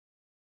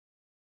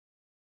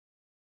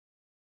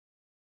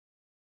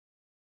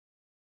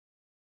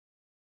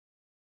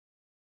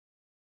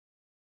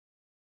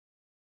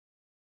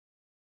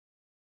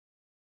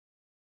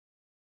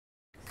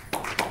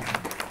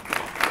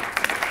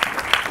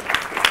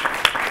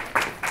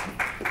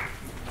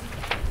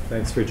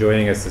Thanks for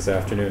joining us this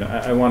afternoon.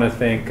 I want to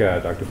thank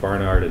Dr.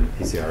 Barnard and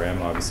PCRM,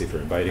 obviously, for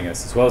inviting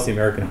us, as well as the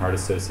American Heart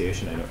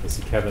Association. I know I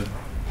see Kevin.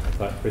 I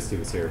thought Christy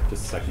was here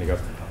just a second ago,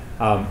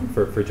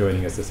 for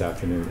joining us this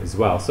afternoon as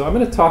well. So I'm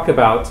going to talk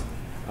about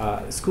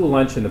school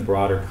lunch in the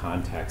broader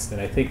context, and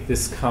I think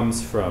this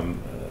comes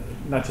from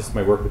not just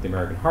my work with the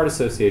American Heart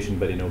Association,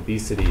 but in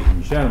obesity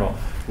in general.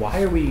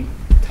 Why are we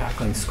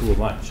tackling school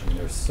lunch? I mean,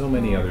 there's so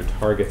many other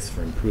targets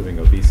for improving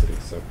obesity.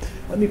 So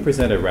let me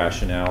present a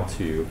rationale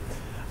to you.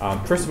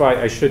 First of all,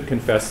 I should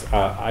confess,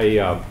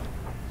 I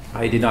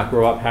did not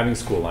grow up having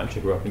school lunch.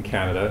 I grew up in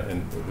Canada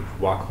and would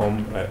walk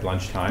home at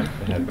lunchtime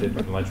and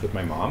did lunch with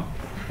my mom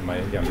and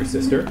my younger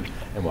sister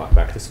and walk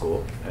back to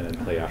school and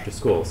then play after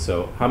school.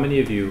 So how many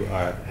of you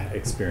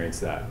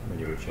experienced that when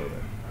you were children?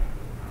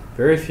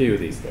 Very few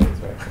these days,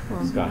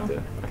 right? Scott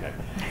did. Okay.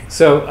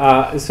 So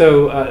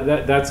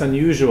that's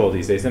unusual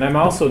these days. And I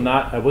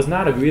was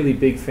not a really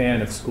big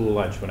fan of school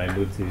lunch when I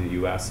moved to the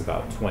U.S.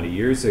 about 20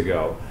 years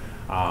ago.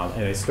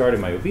 And I started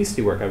my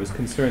obesity work. I was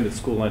concerned that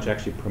school lunch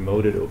actually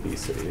promoted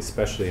obesity,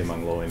 especially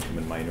among low-income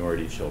and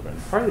minority children.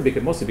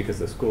 Mostly because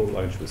the school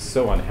lunch was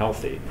so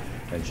unhealthy,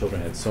 and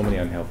children had so many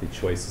unhealthy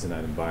choices in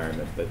that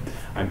environment. But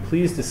I'm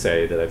pleased to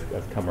say that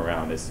I've come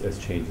around as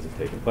changes have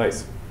taken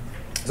place.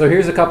 So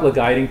here's a couple of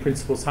guiding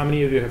principles. How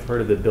many of you have heard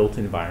of the built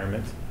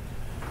environment?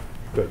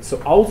 Good.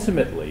 So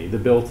ultimately, the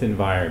built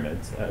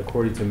environment,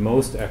 according to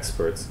most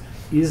experts,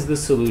 is the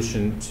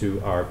solution to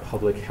our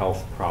public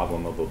health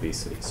problem of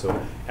obesity.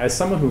 So as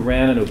someone who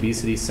ran an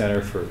obesity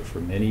center for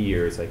many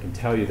years, I can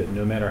tell you that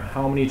no matter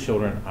how many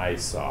children I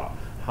saw,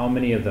 how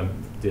many of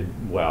them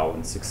did well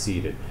and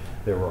succeeded,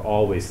 there were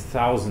always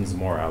thousands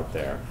more out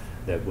there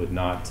that would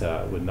not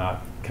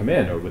come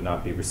in or would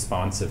not be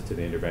responsive to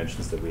the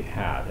interventions that we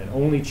had. And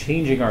only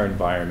changing our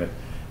environment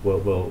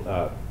will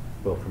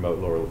promote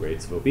lower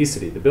rates of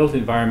obesity. The built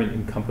environment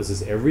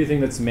encompasses everything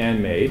that's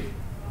man-made.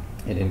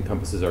 It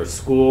encompasses our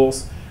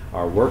schools,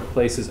 our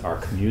workplaces, our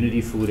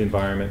community food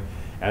environment.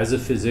 As a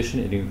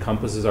physician, it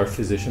encompasses our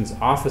physicians'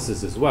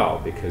 offices as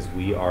well, because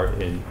we are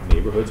in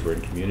neighborhoods, we're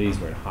in communities,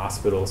 we're in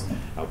hospitals,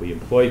 we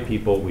employ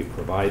people, we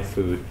provide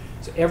food.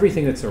 So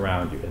everything that's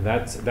around you, and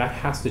that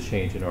has to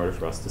change in order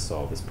for us to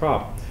solve this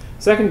problem.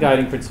 Second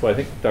guiding principle, I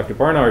think Dr.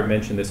 Barnard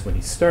mentioned this when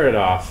he started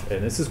off,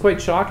 and this is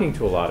quite shocking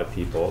to a lot of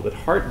people, that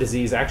heart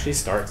disease actually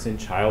starts in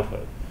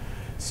childhood.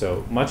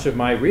 So much of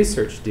my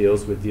research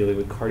deals with dealing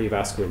with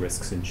cardiovascular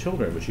risks in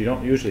children, which you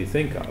don't usually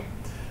think of.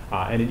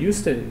 And it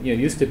used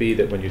to be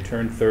that when you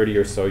turned 30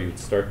 or so, you'd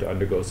start to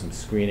undergo some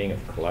screening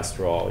of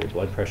cholesterol. Your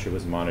blood pressure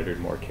was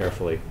monitored more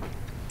carefully.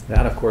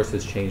 That, of course,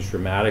 has changed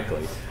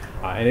dramatically.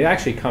 And it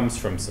actually comes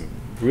from some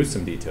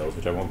gruesome details,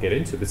 which I won't get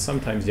into, but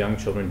sometimes young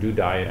children do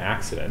die in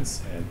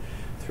accidents. And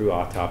through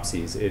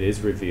autopsies, it is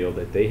revealed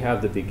that they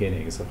have the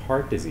beginnings of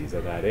heart disease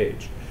at that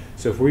age.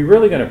 So if we're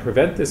really going to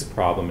prevent this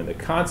problem and the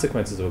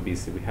consequences of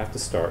obesity, we have to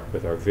start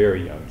with our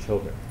very young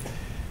children.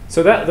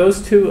 So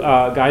those two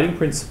guiding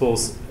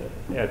principles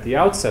at the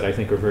outset, I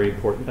think, are very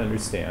important to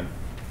understand.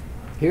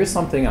 Here's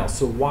something else.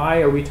 So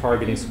why are we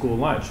targeting school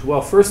lunch?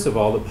 Well, first of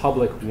all, the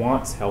public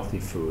wants healthy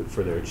food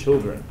for their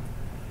children,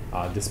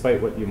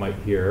 despite what you might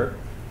hear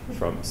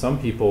from some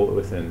people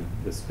within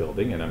this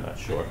building, and I'm not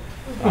sure.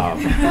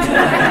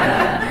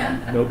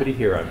 Nobody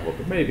here, I'm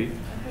hoping, maybe.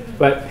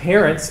 But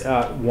parents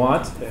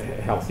want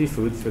healthy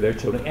food for their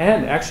children.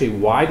 And actually,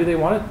 why do they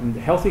want it?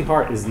 Healthy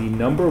heart is the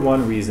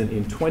 #1 reason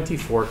in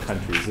 24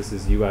 countries. This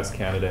is US,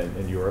 Canada,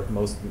 and Europe,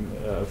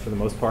 for the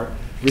most part.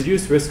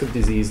 Reduced risk of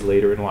disease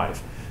later in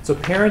life. So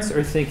parents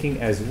are thinking,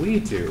 as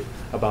we do,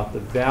 about the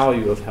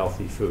value of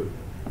healthy food.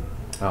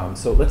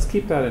 So let's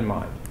keep that in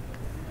mind.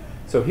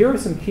 So here are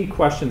some key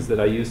questions that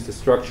I used to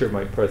structure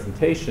my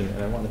presentation.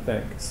 And I want to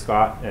thank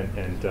Scott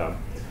and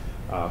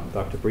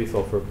Dr.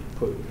 Briefel for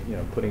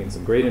putting in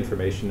some great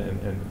information,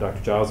 and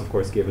Dr. Giles, of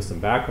course, gave us some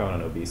background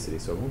on obesity,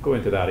 so I won't go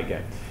into that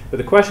again. But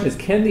the question is,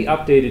 can the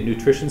updated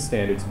nutrition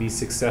standards be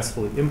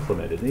successfully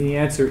implemented? And the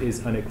answer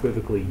is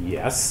unequivocally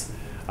yes.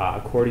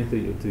 According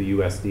to the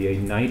USDA,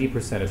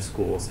 90% of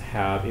schools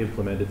have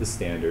implemented the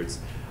standards,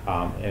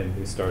 and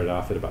we started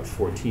off at about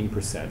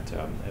 14%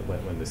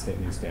 when the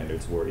new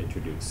standards were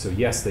introduced. So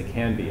yes, they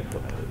can be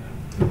implemented.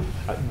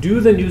 Do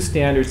the new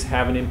standards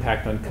have an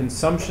impact on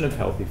consumption of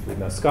healthy food?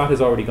 Now, Scott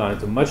has already gone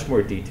into much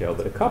more detail,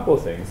 but a couple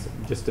of things,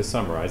 just to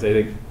summarize, I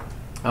think,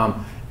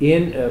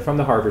 from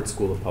the Harvard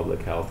School of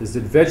Public Health, is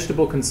that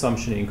vegetable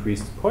consumption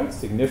increased quite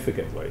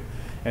significantly,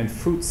 and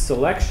fruit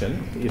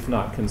selection, if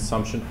not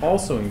consumption,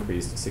 also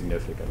increased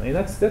significantly. And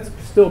that's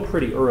still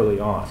pretty early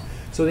on.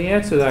 So the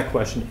answer to that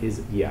question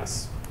is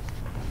yes.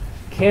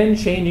 Can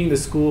changing the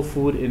school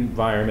food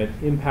environment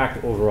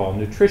impact overall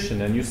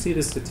nutrition? And you see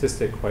this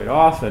statistic quite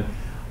often.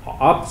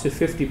 Up to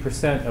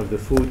 50% of the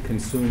food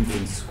consumed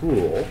in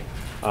school,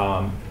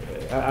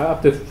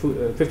 up to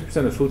 50%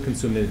 of the food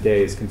consumed in a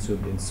day is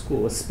consumed in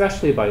school,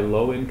 especially by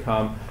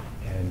low-income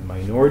and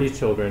minority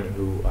children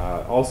who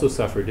also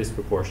suffer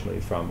disproportionately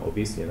from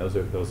obesity, and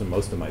those are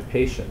most of my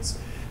patients.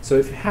 So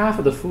if half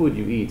of the food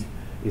you eat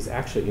is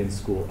actually in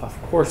school,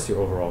 of course your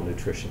overall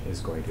nutrition is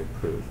going to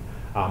improve.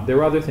 There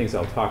are other things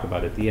I'll talk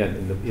about at the end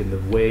in the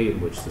way in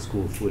which the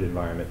school food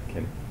environment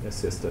can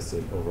assist us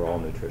in overall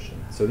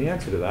nutrition. So the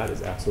answer to that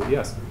is absolutely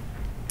yes.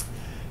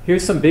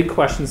 Here's some big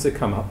questions that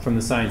come up from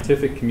the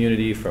scientific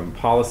community, from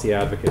policy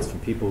advocates, from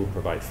people who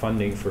provide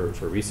funding for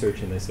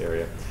research in this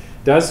area.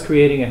 Does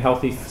creating a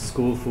healthy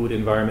school food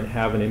environment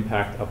have an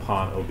impact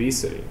upon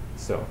obesity?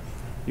 So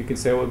you can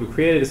say, well, we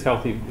created this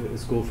healthy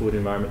school food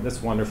environment.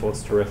 That's wonderful.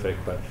 It's terrific.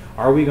 But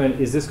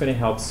is this going to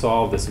help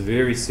solve this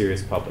very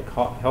serious public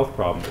health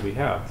problem that we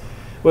have?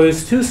 Well,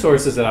 there's two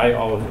sources that I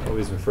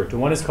always refer to.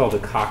 One is called the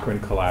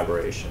Cochrane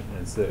Collaboration.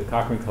 And it's the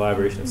Cochrane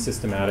Collaboration of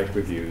Systematic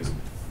Reviews.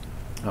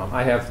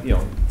 I have,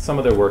 some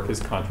of their work is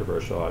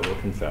controversial, I will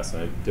confess,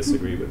 and I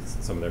disagree with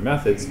some of their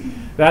methods.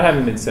 That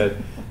having been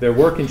said, their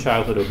work in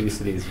childhood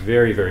obesity is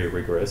very, very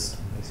rigorous.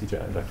 I see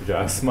Dr.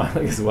 Giles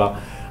smiling as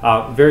well.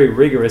 Very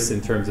rigorous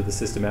in terms of the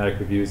systematic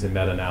reviews and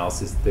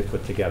meta-analysis that they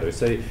put together.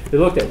 So they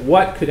looked at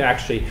what could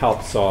actually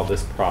help solve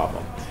this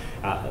problem.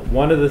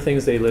 One of the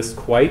things they list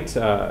quite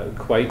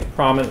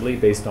prominently,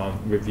 based on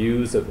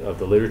reviews of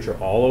the literature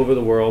all over the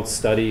world,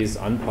 studies,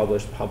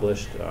 unpublished,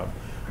 published,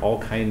 all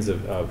kinds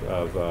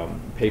of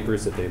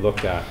papers that they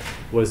looked at,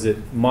 was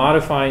that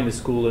modifying the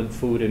school and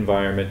food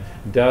environment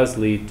does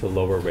lead to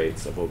lower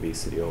rates of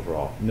obesity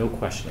overall. No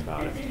question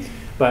about it.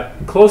 But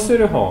closer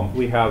to home,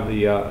 we have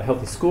the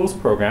Healthy Schools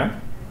program,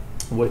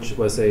 which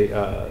was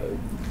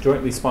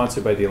jointly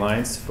sponsored by the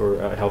Alliance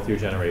for a Healthier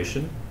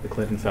Generation, the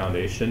Clinton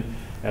Foundation,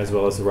 as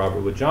well as the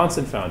Robert Wood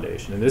Johnson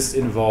Foundation. And this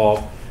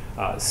involved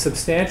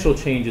substantial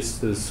changes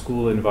to the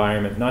school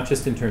environment, not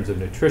just in terms of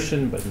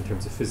nutrition, but in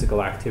terms of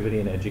physical activity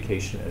and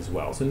education as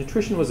well. So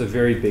nutrition was a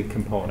very big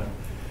component.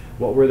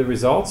 What were the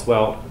results?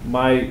 Well,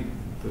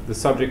 the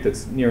subject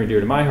that's near and dear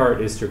to my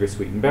heart is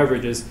sugar-sweetened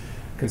beverages.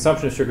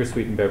 Consumption of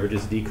sugar-sweetened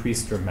beverages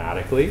decreased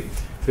dramatically.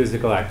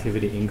 Physical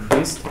activity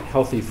increased.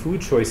 Healthy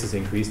food choices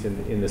increased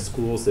in the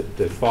schools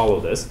that follow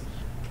this.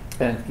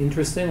 And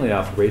interestingly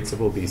enough, rates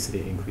of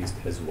obesity increased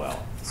as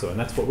well. And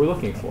that's what we're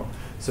looking for.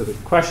 So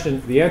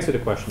the answer to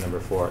question number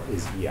 4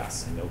 is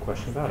yes, and no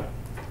question about it.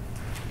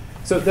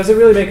 So does it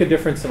really make a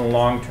difference in the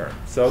long term?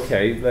 So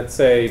okay, let's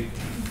say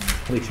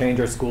we change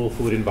our school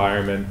food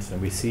environment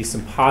and we see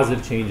some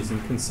positive changes in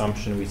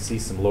consumption, we see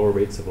some lower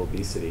rates of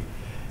obesity.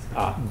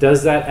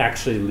 Does that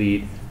actually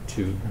lead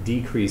to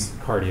decreased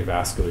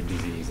cardiovascular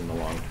disease in the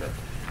long term?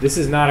 This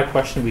is not a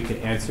question we can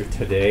answer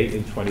today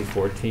in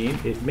 2014.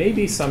 It may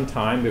be some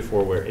time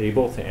before we're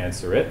able to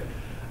answer it.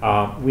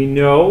 We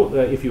know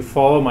that if you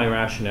follow my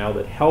rationale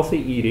that healthy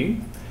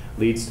eating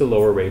leads to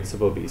lower rates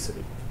of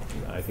obesity.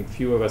 I think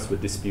few of us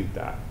would dispute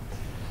that.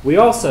 We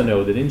also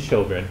know that in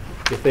children,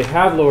 if they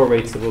have lower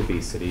rates of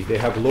obesity, they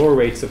have lower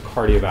rates of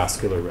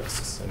cardiovascular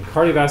risks. And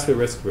cardiovascular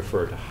risks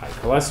refer to high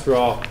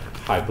cholesterol,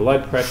 high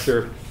blood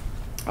pressure,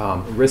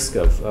 risk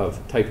of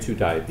type 2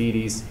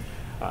 diabetes,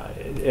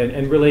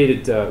 and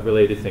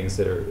related things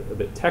that are a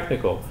bit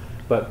technical.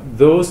 But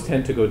those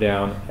tend to go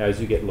down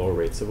as you get lower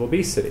rates of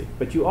obesity.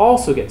 But you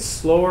also get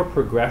slower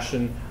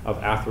progression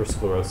of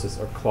atherosclerosis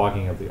or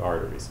clogging of the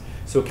arteries.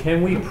 So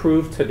can we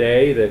prove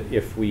today that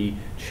if we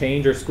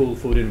change our school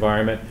food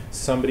environment,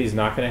 somebody's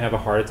not going to have a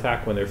heart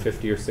attack when they're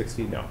 50 or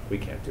 60? No, we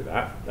can't do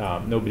that.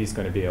 Nobody's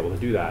going to be able to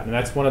do that. And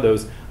that's one of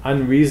those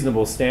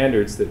unreasonable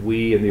standards that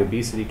we in the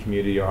obesity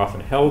community are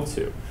often held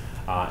to.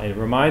 And it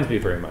reminds me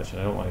very much, and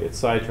I don't want to get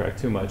sidetracked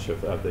too much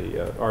of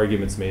the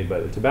arguments made by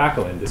the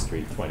tobacco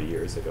industry 20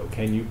 years ago.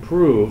 Can you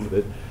prove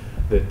that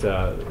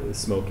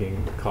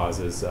smoking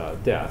causes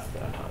death,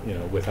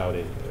 without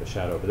a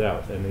shadow of a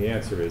doubt? And the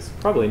answer is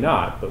probably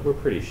not, but we're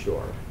pretty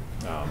sure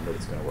that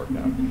it's going to work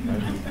out.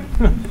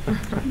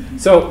 Right?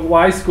 So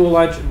why school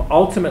lunch?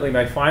 Ultimately,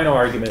 my final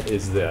argument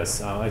is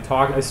this. I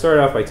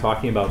started off by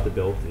talking about the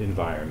built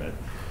environment.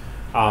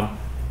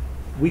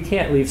 We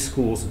can't leave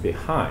schools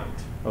behind.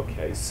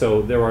 Okay,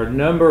 so there are a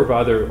number of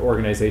other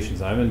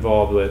organizations I'm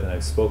involved with, and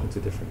I've spoken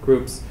to different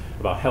groups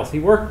about healthy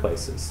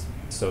workplaces.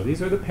 So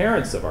these are the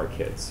parents of our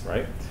kids,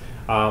 right?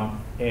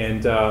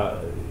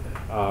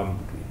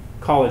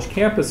 College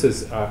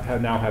campuses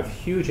now have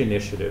huge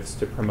initiatives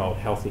to promote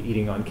healthy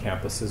eating on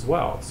campus as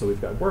well. So we've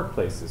got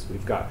workplaces,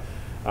 we've got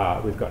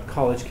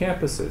college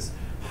campuses,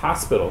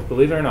 hospitals.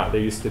 Believe it or not,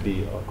 there used to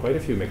be quite a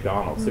few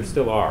McDonald's. There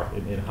still are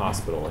in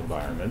hospital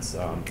environments,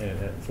 and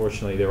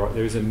unfortunately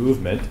there's a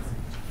movement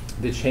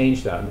to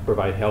change that and to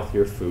provide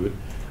healthier food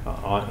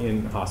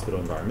in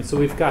hospital environments. So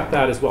we've got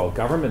that as well.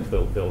 Government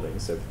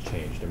buildings have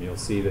changed. I mean, you'll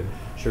see that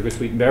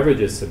sugar-sweetened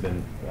beverages have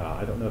been,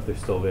 I don't know if they're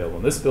still available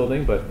in this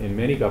building, but in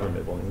many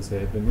government buildings they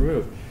have been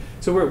removed.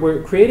 So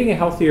we're creating a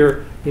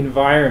healthier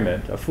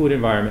environment, a food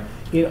environment,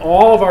 in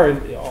all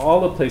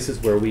the places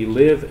where we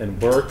live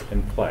and work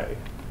and play.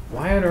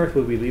 Why on earth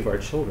would we leave our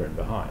children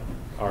behind?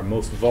 Our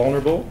most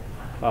vulnerable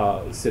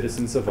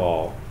citizens of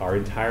all, our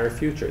entire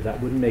future.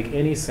 That wouldn't make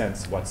any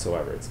sense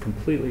whatsoever. It's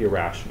completely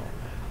irrational.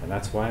 And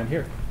that's why I'm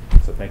here.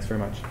 So thanks very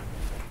much.